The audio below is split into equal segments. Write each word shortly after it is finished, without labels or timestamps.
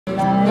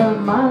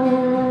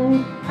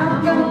mine,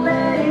 I'm gonna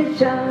let it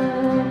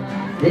shine.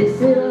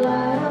 This little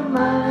light of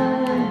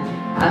mine,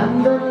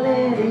 I'm gonna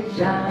let it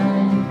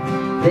shine.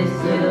 This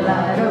little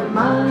light of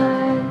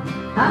mine,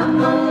 I'm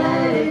gonna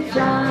let it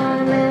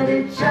shine, let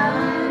it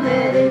shine,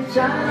 let it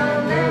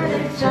shine, let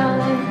it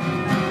shine.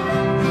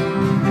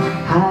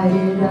 Hide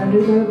it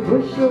under the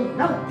bushel,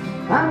 no,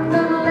 I'm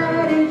gonna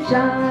let it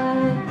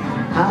shine.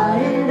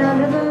 Hide it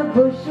under the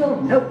bushel,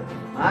 no,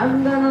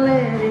 I'm gonna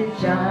let it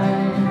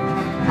shine.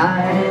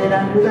 Hide it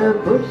under the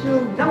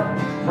bushel, no,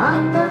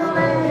 I'm gonna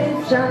let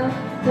it shine.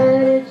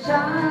 Let it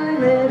shine,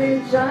 let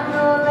it shine,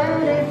 oh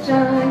let it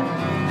shine.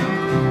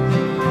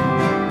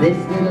 This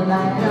little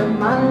light of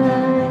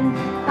mine,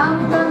 I'm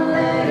gonna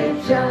let it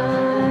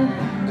shine.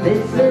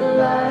 This little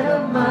light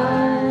of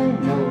mine,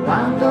 no,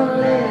 I'm gonna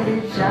let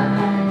it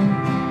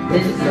shine.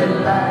 This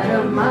little light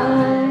of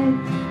mine,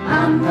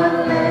 I'm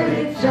gonna let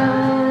it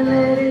shine,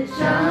 let it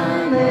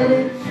shine, let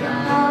it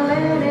shine, oh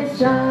let it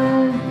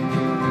shine.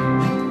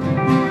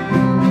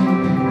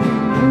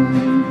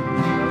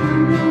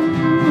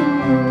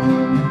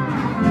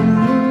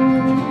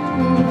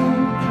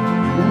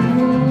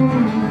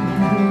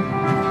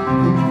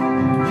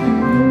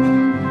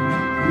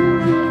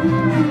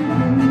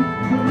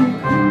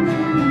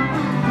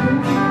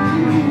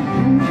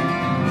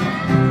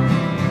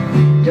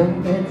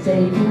 Don't let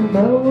Satan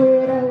blow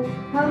it out,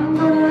 I'm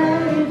gonna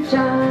let it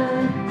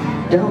shine.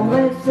 Don't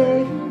let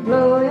Satan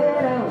blow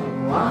it out,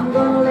 I'm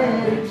gonna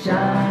let it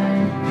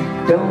shine.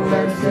 Don't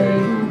let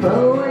Satan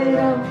blow it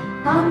out,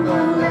 I'm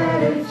gonna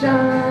let it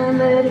shine.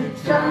 Let it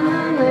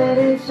shine, let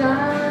it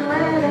shine,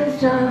 let it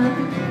shine.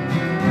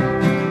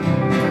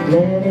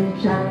 Let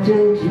it shine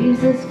till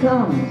Jesus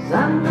comes,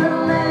 I'm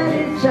gonna let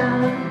it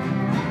shine.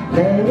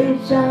 Let it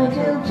shine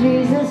till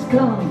Jesus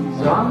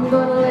comes, I'm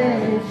gonna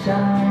let it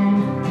shine.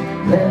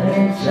 Let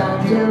it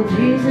shine till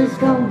Jesus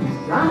comes,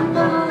 I'm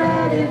gonna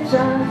let it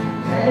shine.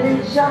 Let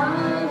it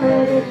shine,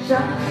 let it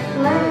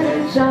shine, let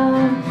it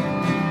shine.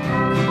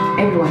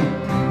 Everyone,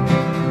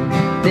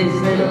 this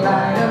little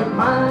light of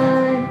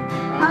mine,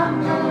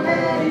 I'm gonna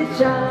let it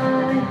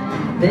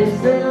shine.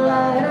 This little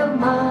light of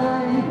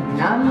mine,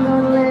 I'm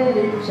gonna let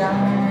it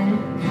shine.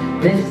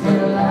 This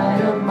little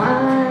light of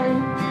mine,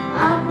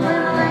 I'm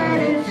gonna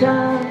let it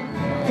shine.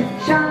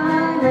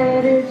 Shine,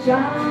 let it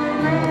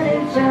shine, let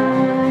it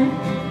shine.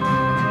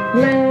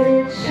 Let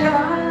it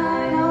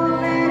shine, oh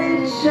let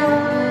it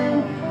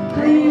shine.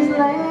 Please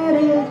let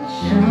it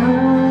shine.